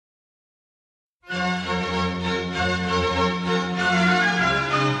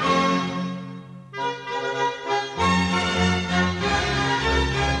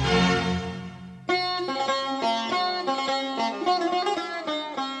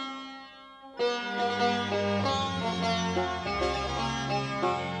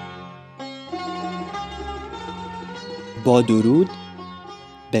با درود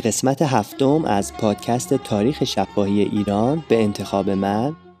به قسمت 7 از پادکست تاریخ شفاهی ایران به انتخاب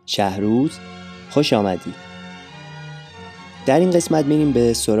من شهروز خوش آمدید. در این قسمت میریم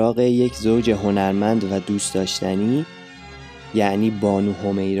به سراغ یک زوج هنرمند و دوست داشتنی، یعنی بانو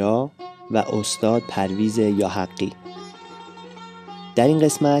حمیرا و استاد پرویز یاحقی. در این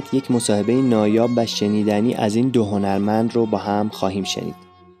قسمت یک مصاحبه نایاب و شنیدنی از این دو هنرمند رو با هم خواهیم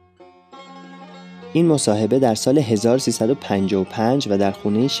شنید. این مصاحبه در سال 1355 و در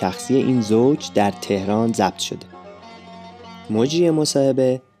خانه شخصی این زوج در تهران ضبط شده. مجری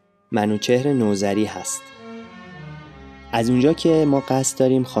مصاحبه منوچهر نوذری هست. از اونجا که ما قصد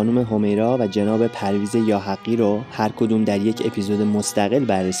داریم خانم حمیرا و جناب پرویز یاحقی رو هر کدوم در یک اپیزود مستقل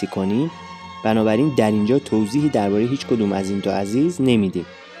بررسی کنیم، بنابراین در اینجا توضیحی درباره هیچ کدوم از این دو عزیز نمیدیم.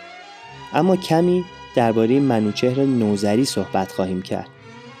 اما کمی درباره منوچهر نوذری صحبت خواهیم کرد.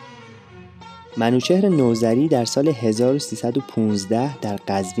 منوچهر نوذری در سال 1315 در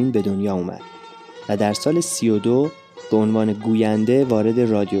قزوین به دنیا اومد و در سال 32 به عنوان گوینده وارد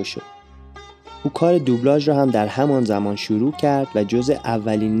رادیو شد. او کار دوبلاژ را هم در همان زمان شروع کرد و جزء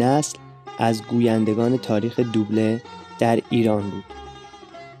اولین نسل از گویندگان تاریخ دوبله در ایران بود.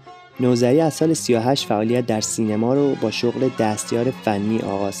 نوذری از سال 38 فعالیت در سینما رو با شغل دستیار فنی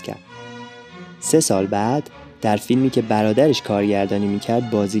آغاز کرد. 3 سال بعد در فیلمی که برادرش کارگردانی میکرد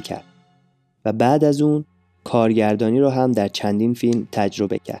بازی کرد و بعد از اون کارگردانی رو هم در چندین فیلم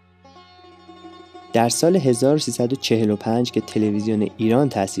تجربه کرد. در سال 1345 که تلویزیون ایران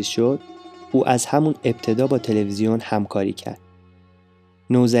تأسیس شد، او از همون ابتدا با تلویزیون همکاری کرد.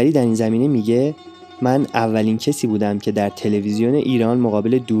 نوذری در این زمینه میگه من اولین کسی بودم که در تلویزیون ایران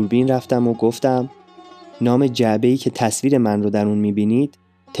مقابل دوربین رفتم و گفتم نام جعبه‌ای که تصویر من رو در اون میبینید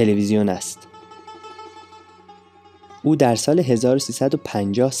تلویزیون است. او در سال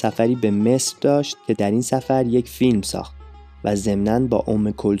 1350 سفری به مصر داشت که در این سفر یک فیلم ساخت و ضمناً با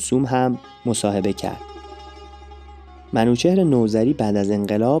ام کلثوم هم مصاحبه کرد. منوچهر نوذری بعد از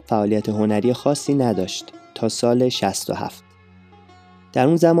انقلاب فعالیت هنری خاصی نداشت تا سال 67. در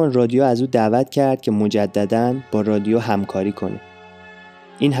اون زمان رادیو از او دعوت کرد که مجدداً با رادیو همکاری کنه.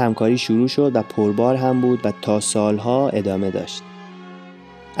 این همکاری شروع شد و پربار هم بود و تا سالها ادامه داشت.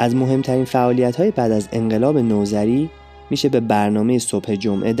 از مهمترین فعالیت‌های بعد از انقلاب نوذری میشه به برنامه صبح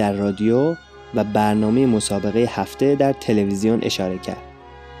جمعه در رادیو و برنامه مسابقه هفته در تلویزیون اشاره کرد.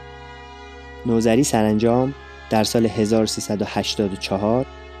 نوذری سرانجام در سال 1384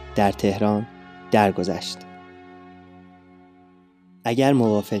 در تهران درگذشت. اگر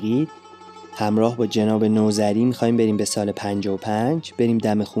موافقید همراه با جناب نوذری میخوایم بریم به سال 55، بریم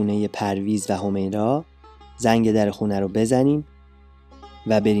دم خونه پرویز و حمیرا، زنگ در خونه رو بزنیم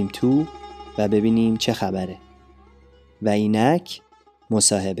و بریم تو و ببینیم چه خبره. و اینک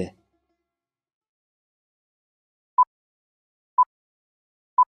مصاحبه.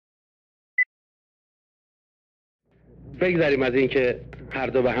 بگذاریم از این که هر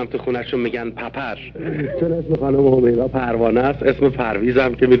دو به هم تو خونه‌شون میگن پپر، چون اسم خانم حمیرا پروانه است، اسم پرویز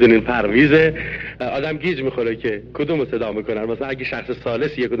هم که میدونین پرویزه. آدم گیج میخوره که کدومو صدا میکنن. مثلا اگه شخص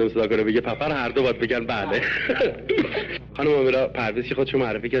ثالث یک کدوم صدا کنه بگه پپر، هر دو باید بگن بله. خانم حمیرا، پرویز خودشو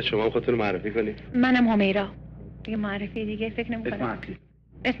معرفی کرد، شما هم خودتون معرفی کنید. منم حمیرا. دیگه معرفی دیگه فکر نمی‌کنم.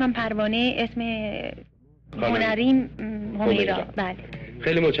 اسمم پروانه، اسم هنریم حمیرا. بله.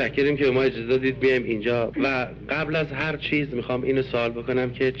 خیلی متشکریم که به ما اجازه دادید بیایم اینجا و قبل از هر چیز میخوام اینو سوال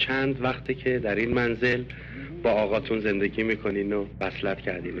بکنم که چند وقته که در این منزل با آقاتون زندگی میکنین و وصلت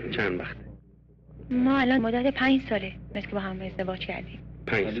کردین؟ چند وقته؟ ما الان مدت 5 ساله مثل که با هم ازدواج کردیم.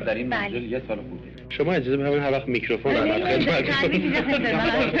 5 سال در این منزل 1 سال بودید. شما اجازه به همین هر وقت میکروفون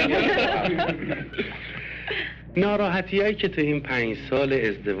ناراحتیایی که تو این 5 سال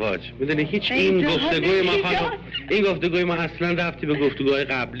ازدواج میدونی هیچ این گفتگوی ما خانم، این گفتگوی ما اصلا ربطی به گفتگوهای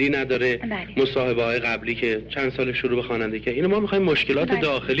قبلی نداره. مصاحبه های قبلی که چند سال شروع به خواننده که اینو ما میخوایم مشکلات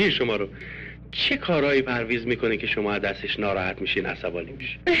داخلی شما رو. چه کارهایی پرویز میکنه که شما دستش ناراحت میشین، عصبانی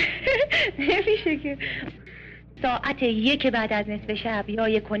میشین؟ نمیشه که ساعت 1 بعد از نصف شب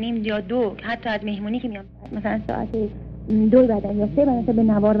یا 1:30 یا 2 حتی از مهمونی که میام مثلا ساعت 2 بعد یا 3 بعد به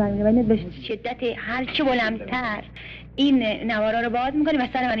نوار برمی‌گره و به شدت هر چه بلندتر این نوارا رو باز می‌کنه و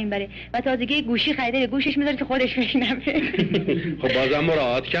سر من این بره و تازگی گوشی خریده به گوشش می‌ذاره که خودش بشنوه. خب بازم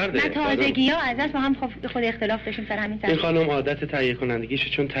مراعات کرده. نه تازگی‌ها از دست ما هم خود اختلاف داشتیم سر همین سر. این خانم عادت تهیه کنندگیش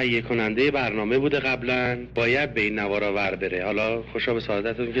چون تهیه کننده برنامه بوده قبلا باید به این نوارا ور بره. حالا خوشا به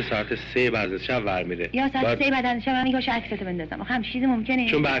سعادتتون که ساعت 3 بعد از شب ور میره. یا ساعت 3 بعد از شب من میگم عکساتو بندازم. آخه هم چیزی ممکنه.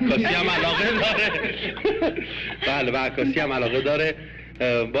 چون به عکاسی هم علاقه داره. بله به عکاسی هم علاقه داره.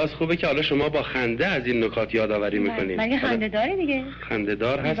 باز خوبه که حالا شما با خنده از این نکات یادآوری میکنین. مگه خنده داره دیگه؟ خنده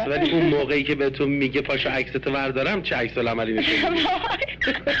دار هست ولی اون موقعی که بهتون میگه پاشو عکستو بردارم چه عکس العملی نشون میده؟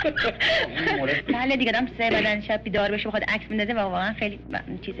 بله دیگه آدم سه بدن شب بیدار بشه بخواد عکس بندازه واقعا خیلی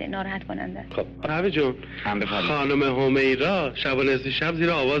چیزه ناراحت کننده. خب حبیب جون خانم حمیرا شب و نصف شب زیر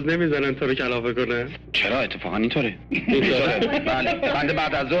آواز نمیزنن تو رو کلافه کنه؟ چرا اتفاقا اینطوره. بله بنده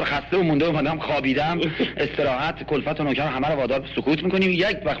بعد از ظهر خسته و مونده اومدم خوابیدم استراحت کلفت و نوکر همه رو وادار سکوت میکنیم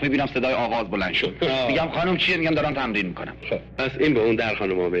یک وقت میبینم صدای آواز بلند شد میگم خانم چیه میگم دارم تمرین میکنم. خب پس این به اون در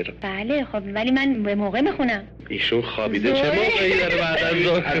خانم حمیرا. بله خب ولی من به موقع میخونم. ایشون خوابیده چه موقعی داره بعد از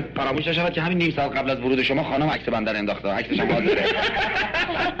ظهر؟ فراموش نشود که همین نیم ساعت قبل از ورود شما خانم عکس بنده رو انداخته عکسش هم حاضره.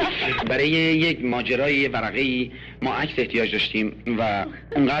 برای یک ماجرای ورقه‌ای ما عکس احتیاج داشتیم و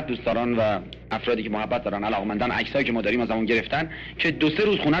اونقدر دوستداران و افرادی که محبت دارن علاقمندان عکسایی که ما داریم از اون گرفتن که 2-3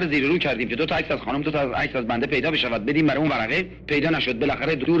 روز خونه رو زیر رو کردیم که 2 تا عکس از خانم 2 تا عکس از بنده پیدا بشه بدیم برای اون ورقه پیدا نشد.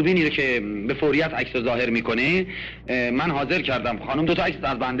 بالاخره دوربینی رو که به فوریت عکس ظاهر میکنه من حاضر کردم خانم 2 تا عکس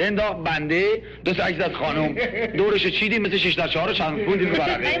از بنده انداخت بنده 2 تا عکس از خانم دورش چیدیم مثل 6x4 چند خوندیم رو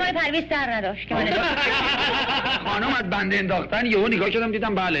ورقه. ولی ما پرویز سر نداشت که من خانم از بنده انداختن یهو نگاه کردم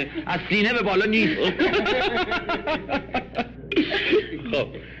دیدم بله از سینه به بالا نیست. خب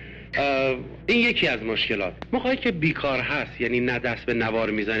این یکی از مشکلات موقعی که بیکار هست یعنی نه دست به نوار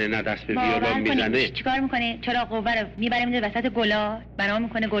میزنه نه دست به ویولون میزنه چیکار میکنه؟ چرا قوه رو میبره میره وسط گلا بنا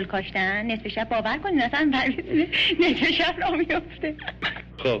میکنه گل کاشتن نصف شب باور کنین اصلا نصف شب راه میفته.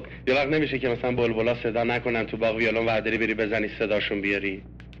 خب یه وقت نمیشه که مثلا بلبلا صدا نکنن تو باغ ویولون ورداری بری بزنی صداشون بیاری؟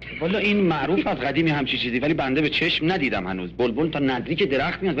 والا این معروف از قدیمی همچی چیزی ولی بنده به چشم ندیدم هنوز. بلبل تا ندری که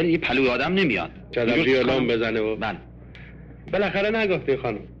درخت میاد ولی یه پلوی آدم نمیاد که آدم ویولون بزنه و بله. بالاخره نگفتی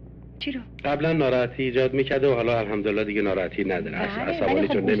خانم چی رو؟ قبلا ناراحتی ایجاد میکرده و حالا الحمدلله دیگه ناراحتی نداره. عصبانی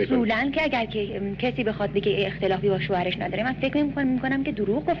چون نمیکنه. اصولا که اگر که کسی بخواد بگه اختلافی با شوهرش نداره من فکر نمی‌کنم که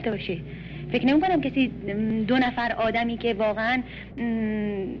دروغ گفته باشه. فکر نمی‌کنم کسی 2 نفر آدمی که واقعا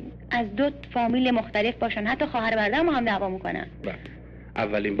از 2 فامیل مختلف باشن حتی خواهر برادر ما هم دعوا میکنن.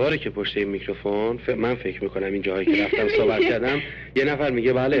 اولین باره که پشت این میکروفون من فکر میکنم این جاهایی که رفتم صحبت کردم یه نفر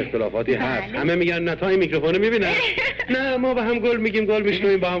میگه بله اختلافاتی هست همه میگن نه تا این میکروفونو میبینن نه ما به هم گل میگیم گل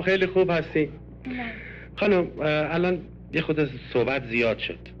میشنویم با هم خیلی خوب هستیم. خانم الان یه خود صحبت زیاد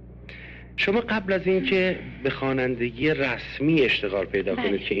شد. شما قبل از این که به خوانندگی رسمی اشتغال پیدا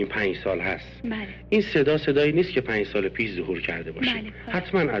کنید که این 5 سال هست این صدایی نیست که 5 سال پیش ظهور کرده باشه.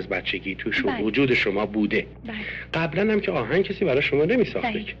 حتما از بچگی توش وجود شما بوده. قبلا هم که آهنگ کسی برای شما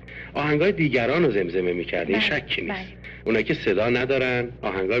نمیساخته که آهنگای دیگران رو زمزمه میکرده این شکی نیست. اونایی که صدا ندارن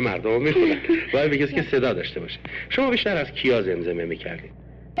آهنگای مردم رو میخونن باید بگید که صدا داشته باشه. شما بیشتر از کیا زمزمه میکردید؟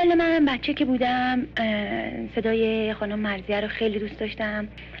 ولی من بچه که بودم صدای خانم مرضیه رو خیلی دوست داشتم.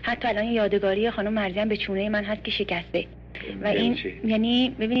 حتی الان یادگاری خانم مرضیه به چونه من هست که شکسته و این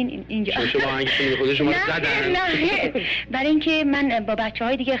یعنی ببینین اینجا شما آهنگتون خود شما زدن. نه برای اینکه من با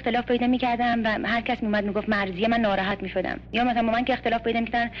بچهای دیگه اختلاف پیدا می‌کردم و هر کس میومد میگفت مرضیه من ناراحت می‌شدم یا مثلا با من که اختلاف پیدا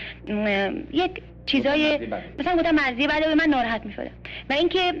می‌کردن یک چیزای مثلا گفتم مرضیه بعد من ناراحت می‌شدم و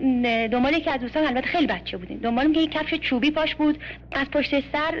اینکه دنبال یکی از دوستان البته خیلی بچه بودیم دنبالم که یک کفش چوبی پاش بود از پشت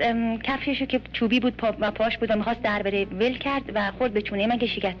سر کفششو که چوبی بود و پاش بود و می‌خواست در بره ول کرد و خورد به چونه من که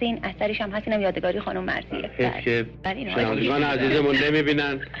شکسته. این اثرش هم هست. اینم یادگاری خانم مرضیه که شنوندگان عزیزمون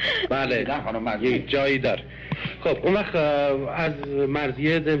نمی‌بینن. بله خانم مرضیه یک جایی داره. خب اون وقت از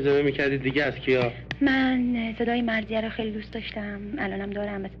مرضیه زمزمه می‌کردید دیگه از کیا؟ من صدای مرضیه رو خیلی دوست داشتم الانم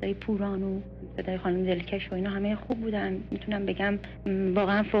دارم. صدای پورانو صدای خانم دلکش و اینا همه خوب بودن. میتونم بگم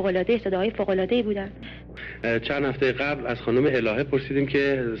واقعا فوق‌العاده صداهای فوق‌العاده‌ای بودن. چند هفته قبل از خانم الهه پرسیدیم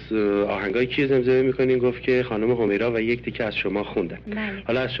که آهنگای کی زمزمه میکنین گفت که خانم حمیرا و یک تیکه از شما خوندن.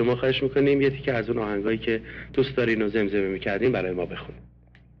 حالا از شما خواهش میکنیم یه تیکه از اون آهنگایی که دوست دارین و زمزمه میکردین برای ما بخونید.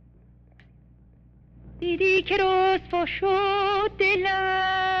 دیدی که رسوا شد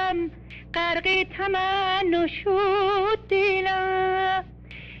دلم غرق تمنا شد دلم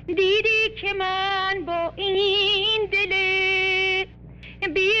دیدی که من با این دل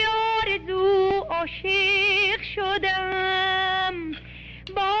بی آرزو عاشق شدم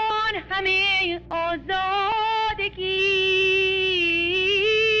با آن همه آزادگی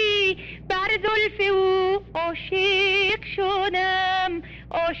بر زلف او عاشق شدم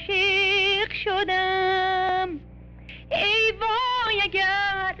عاشق شدم. ای وای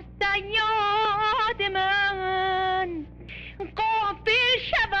اگر صیاد من غافل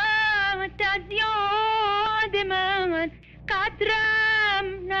شود از یاد من قدرم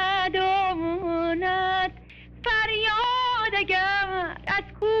نداند فریاد اگر از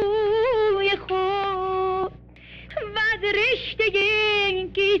کوی خود و از رشته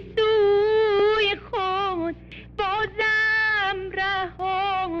گیسوی خود بازم رها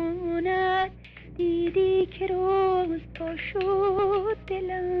دیدی که روز تا شد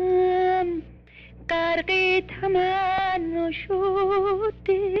دلم، غرق تمنا شد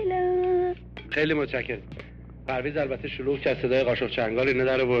دلم. خیلی متشکرم. پرویز البته شلوغ که صدای قاشق چنگال اینه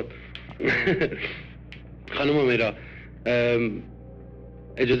داره بود. خانم حمیرا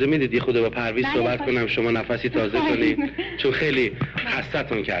اجازه میدید خود با پرویز صحبت کنم، شما نفسی تازه کنید چون خیلی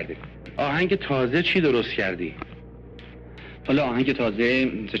خستتون کردیم. آهنگ تازه چی درست کردی؟ حالا آهنگ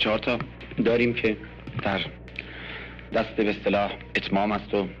تازه 3-4 تا داریم که در دست به اصطلاح اتمام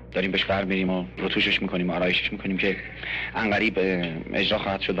است و داریم بهش بر میریم و رتوشش میکنیم و آرایشش میکنیم که انقریب اجرا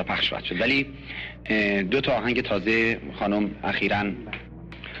خواهد شد و پخش خواهد شد. ولی 2 تا آهنگ تازه خانم اخیراً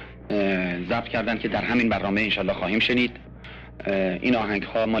ضبط کردن که در همین برنامه انشالله خواهیم شنید. این آهنگ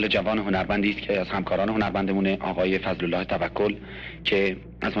ها مال جوان هنرمندی است که از همکاران هنرمندمون آقای فضل الله توکل که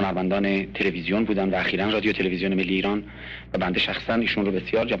از هنرمندان تلویزیون بودن و اخیراً رادیو تلویزیون ملی ایران و بنده شخصا ایشون رو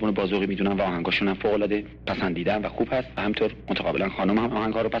بسیار جوان بازوقی میدونم و آهنگاشون هم فوق العاده پسندیدن و خوب هست و همطور متقابلا خانم هم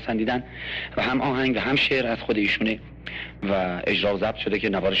آهنگا رو پسندیدن و هم آهنگ و هم شعر از خود ایشونه و اجرا و ضبط شده که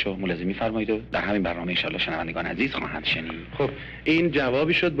نوارشو ملازمی فرمایید و در همین برنامه ان شاء الله شنوندگان عزیز خواهند شنید. خب این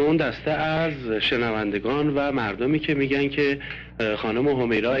جوابی شد به اون دسته از شنوندگان و مردمی که میگن که خانم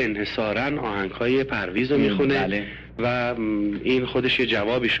حمیرا انحصاراً آهنگ‌های پرویز رو میخونه. بله. و این خودش یه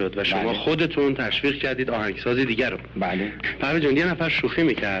جوابی شد و شما بله. خودتون تشویق کردید آهنگساز دیگر رو. بله. پرویز جان یه نفر شوخی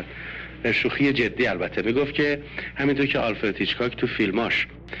میکرد، شوخی جدی البته، میگفت که همینطور که آلفرد هیچکاک تو فیلماش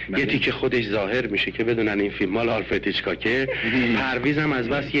یه تیکه خودش ظاهر میشه که بدونن این فیلم مال آلفرد هیچکاکه، پرویز هم از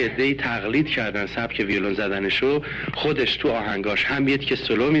بس یه عده‌ای تقلید کردن سبک ویولون زدنشو، خودش تو آهنگاش هم یه که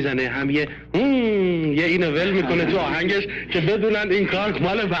سولو میزنه هم یه اینو ول میکنه تو آهنگش که بدونن این کار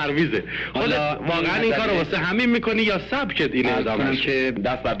مال پرویزه. حالا واقعا این کارو واسه همین میکنی یا سبکت اینه ادامه که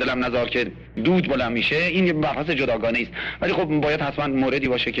دست بر دلم نذار که دود بلند میشه، این یه بحث جداگانه است ولی خب باید حتما موردی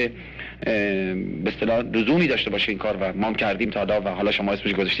باشه که به اصطلاح لزومی داشته باشه این کار و ما کردیم تا حالا و حالا شما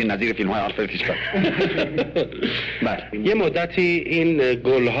اسمش گذاشتین نظیر فیلم های آلفرد هیچکاک. بله. یه مدتی این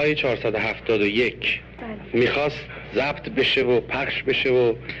گل‌های 471 میخواست ضبط بشه و پخش بشه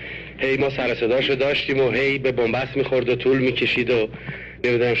و هی ما سر صداشو داشتیم و هی به بنبست میخورد و طول میکشید و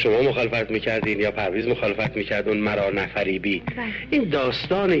نمیدونم شما مخالفت میکردین یا پرویز مخالفت میکرد اون مرا نفریبی. این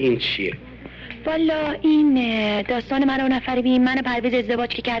داستان این چیه؟ والا این داستان مرا نفریبی، من و پرویز ازدواج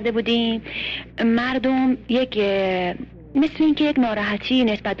که کرده بودیم مردم مثل این که یک ناراحتی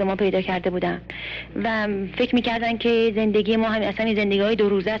نسبت به ما پیدا کرده بودن و فکر میکردن که زندگی ما همین اصلا زندگی های 2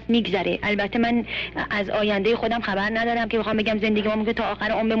 روزه است میگذره. البته من از آینده خودم خبر ندارم که بخوام بگم زندگی ما ممکنه تا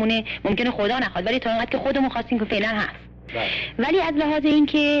آخر عمر بمونه، ممکنه خدا نخواد، ولی تا اینقدر که خودمون خواستیم که فعلا هست. ولی از لحاظ این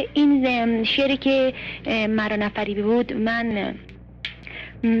که این شعری که مرا نفریبی بود، من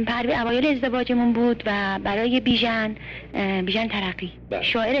اوایل ازدواجمون بود و برای بیژن ترقی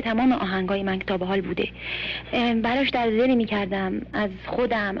شاعر تمام آهنگای من که تا به حال بوده، براش در دل می‌کردم از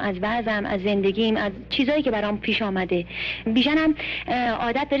خودم، از وضعم، از زندگیم، از چیزایی که برام پیش آمده. بیژن هم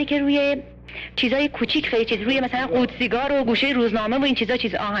عادت داره که روی چیزای کوچیک خیلی چیز روی مثلا قوط‌سیگار و گوشه روزنامه و این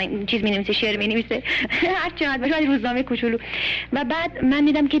چیز آهنگ چیز می‌نویسه، شعر می‌نویسه هر چقدر باشه روزنامه کوچولو. و بعد من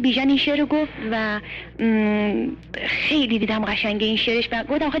دیدم که بیژن این شعر رو گفت و خیلی دیدم قشنگه این شعرش و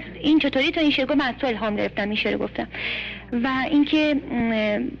گفتم خب این چطوری تو این شعر گفت؟ من از تو الهام گرفتم این شعر گفتم. و اینکه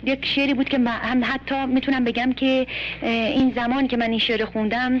یک شعری بود که هم حتی میتونم بگم که این زمان که من این شعر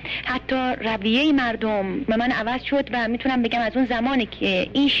خوندم حتی رویه مردم به من عوض شد و میتونم بگم از اون زمانی که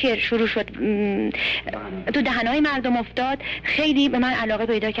این شعر شروع شد تو دهنهای مردم افتاد خیلی به من علاقه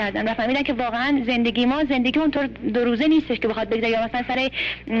پیدا کردن و فهمیدن که واقعا زندگی اونطور 2 روزه نیستش که بخواد بگذره یا مثلا سر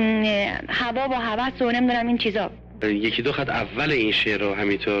هوا و هوس و نمیدونم این چیزا. 1-2 خط اول این شعر رو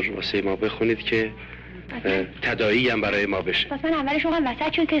همینطور واسه ما بخونید که تداعی هم برای ما بشه. پس من اولش اون وسط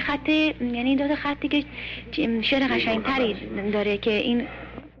چون که خط یعنی 2 خطی که شعر قشنگتری داره که این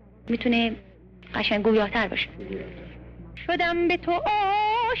میتونه قشنگ گویاتر باشه. شدم به تو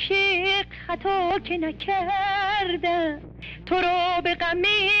عاشق خطا که نکردم، تو را به غم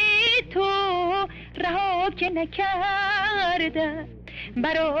تو رها که نکردم،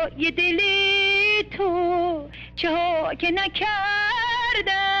 برای دل تو چه ها که نکردم.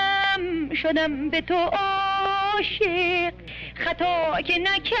 شدم به تو عاشق خطا که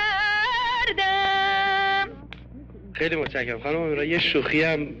نکردم. خیلی متشکرم خانم حمیرا. یه شوخی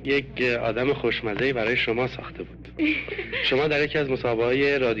هم یک آدم خوشمزه‌ای برای شما ساخته بود. شما در یکی از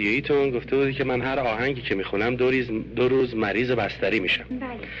مصاحبه‌های رادیوییتون گفته بودید که من هر آهنگی که میخونم 2 روز مریض بستری میشم. بله.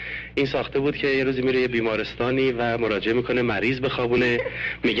 این ساخته بود که یه روزی میره یه بیمارستانی و مراجعه میکنه مریض بخوابونه،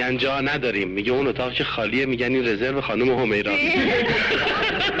 میگن جا نداریم، میگه اون اتاق که خالیه، میگن این رزرو خانم حمیرا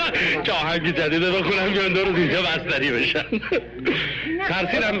که آهنگ جدید بخونم که 2 روز اینجا بستری بشن.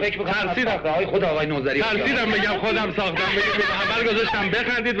 ترسیدم آقای خود آقای نوذری ترسیدم بگم خودم ساختم، بگم اول گذاشتم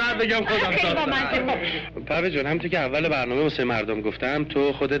بخندید بعد بگم خودم ساختم. پرویز جان، همونطور که اول برنامه واسه مردم گفتم،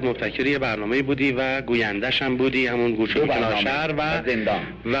 تو خودت مبتکر یه برنامه‌ای بودی و گوینده‌ش هم بودی، همون گوش و کناشر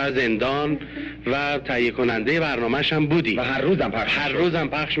و زندان و تهیه کننده برنامه‌ش هم بودی و هر روزم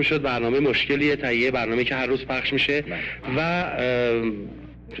پخش میشد. برنامه مشکلیه تهیه برنامه که هر روز پخش میشه و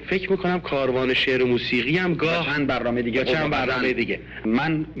فکر میکنم کاروان شعر و موسیقی هم چند برنامه دیگه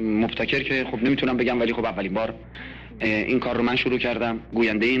من مبتکر که خب نمیتونم بگم، ولی خب اولین بار این کار رو من شروع کردم،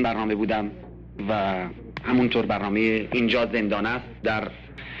 گوینده این برنامه بودم و همونطور برنامه اینجا زندان است در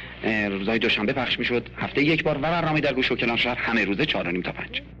روزهای دوشنبه پخش میشد هفته یک بار و برنامه در گوش و کناشر همه روزه 4:30 تا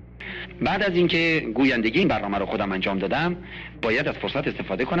 5. بعد از اینکه گویندگی این برنامه رو خودم انجام دادم، باید از فرصت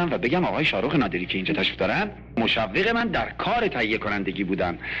استفاده کنم و بگم آقای شاروخ نادری که اینجا تشریف دارن مشوق من در کار تهیه کنندگی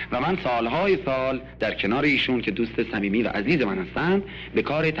بودن و من سالهای سال در کنار ایشون که دوست صمیمی و عزیز من هستند به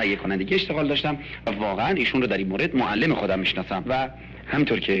کار تهیه کنندگی اشتغال داشتم و واقعا ایشون رو در این مورد معلم خودم میشناسم و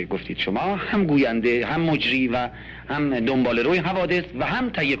همطور که گفتید شما، هم گوینده، هم مجری و هم دنبال روی حوادث و هم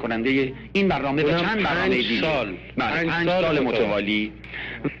تهیه کننده این برنامه و چند برنامه دیگه. 5 سال متوالی.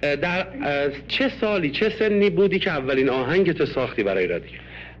 در چه سنی بودی که اولین آهنگ تو ساختی برای رادیو؟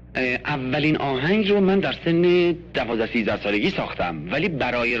 اولین آهنگ رو من در سن 12-13 سالگی ساختم، ولی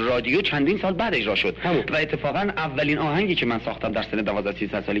برای رادیو چندین سال بعد اجرا شد و اتفاقا اولین آهنگی که من ساختم در سن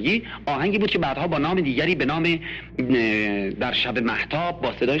 12-13 سالگی آهنگی بود که بعدها با نام دیگری به نام در شب مهتاب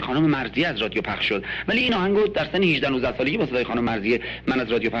با صدای خانم مرزی از رادیو پخش شد، ولی این آهنگ رو در سن 18-19 سالگی با صدای خانم مرزی من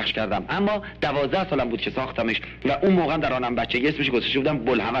از رادیو پخش کردم، اما 12 سالم بود که ساختمش و اون موقع در آنم بچگی اسمش گذاشته بودم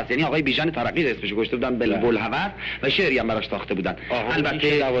بلهوس، یعنی آقای بیشتر ترقی اسمش گذاشته بودن بلهوس و شعری هم براش ساخته بودن.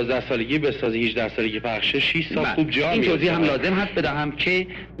 البته 12 سالگی به ساز 18 سالگی پخشه 6 سال خوب جا این توضیح هم لازم هست بدهم که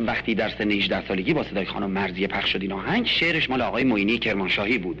وقتی در سن 18 سالگی با صدای خانم مرزی پخش شد این آهنگ، شعرش مال آقای معینی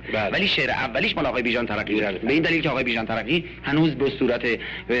کرمانشاهی بود ولی شعر اولیش مال آقای بیشتر ترقی بود، به این دلیل که آقای بیشتر ترقی هنوز به صورت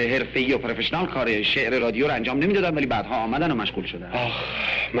حرفه‌ای و پروفشنال کار شعر رادیو رو انجام نمیدادن، ولی بعدها آمدن و مشغول شدن.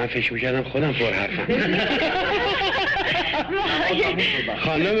 من فکر می‌کردم خودم پر حرفم.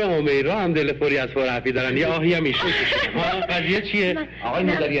 خانم حمیرا هم دل پری از پر حرفی دارن، یه آهی هم ایشون کشیدن. قضیه چیه؟ آقای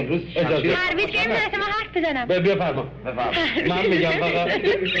نوذری امروز پرویز که نمی‌دونم من حرف بزنم. بفرما. من میگم فقط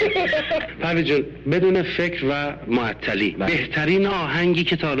پرویز جون، بدون فکر و معطلی بهترین آهنگی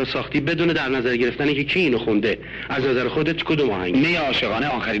که تا حالا ساختی بدون در نظر گرفتن اینکه کی اینو خونده، از نظر خودت کدوم آهنگ؟ نه عاشقانه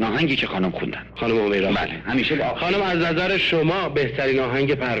آخرین آهنگی که خانم خوندن. خانم حمیرا. بله، همیشه با خانم از نظر شما بهترین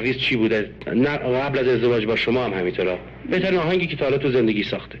آهنگ پرویز چی بوده؟ نه قبل از ازدواج با شما هم همینطوره. بهترین آهنگی که تا حالا تو زندگی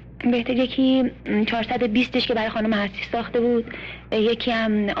ساخته؟ بهتر یکی 420ش که برای خانم هستی ساخته بود، یکی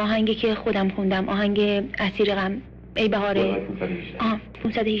هم آهنگی که خودم خوندم، آهنگ اسیر غم ای بهار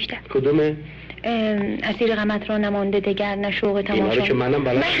 518. کدومه؟ اسیر غمت را نمانده دگر نه شوق تماشا. اینا رو که منم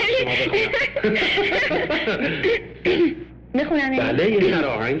بلد بخونم. بله یه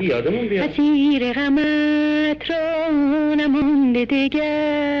آهنگی یادمون بیاد. اسیر غمت را نمانده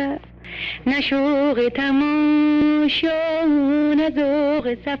دگر نه شوق تماشا نه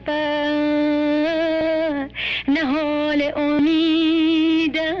ذوق سفر نه حال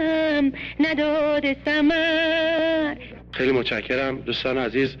امیدم نداد ثمر. خیلی متشکرم دوستان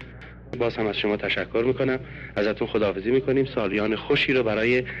عزیز، باز هم از شما تشکر میکنم، ازتون خداحافظی میکنیم. سالیان خوشی رو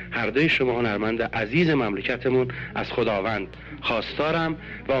برای هر دوی شما هنرمند عزیز مملکتمون از خداوند خواستارم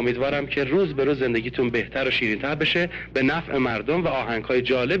و امیدوارم که روز به روز زندگیتون بهتر و شیرین‌تر بشه، به نفع مردم و آهنگ‌های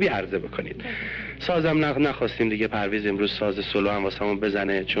جالبی عرضه بکنید. سازم نخواستیم دیگه پرویز امروز ساز سولو هم واسمون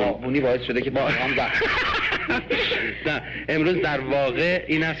بزنه، چون بونی باعث شده که با هم نه امروز در واقع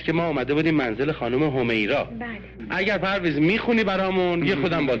این است که ما اومده بودیم منزل خانم حمیرا. اگر پرویز میخونی برامون یه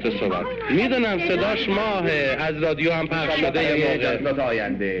خودم با تو صحبت میدونم صداش ماهه، از رادیو هم پخش شده یه موقع جلسات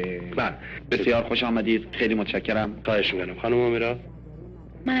آینده. بسیار خوش آمدید، خیلی متشکرم. خواهش میکنم خانم حمیرا.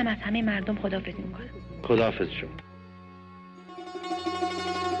 منم از همه مردم خداحافظی میکنم. خداحافظ شما.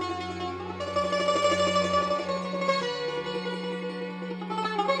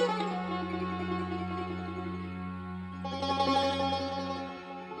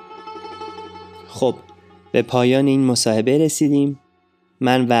 خب به پایان این مصاحبه رسیدیم.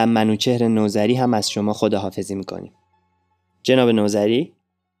 من و منوچهر نوذری هم از شما خداحافظی میکنیم. جناب نوذری،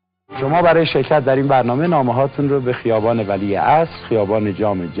 شما برای شرکت در این برنامه نامه‌هاتون رو به خیابان ولی عصر، خیابان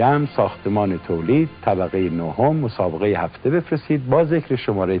جام جم، ساختمان تولید، طبقه 9، مسابقه هفته بفرستید با ذکر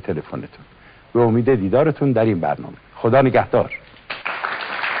شماره تلفنتون. به امید دیدارتون در این برنامه. خدا نگهدار.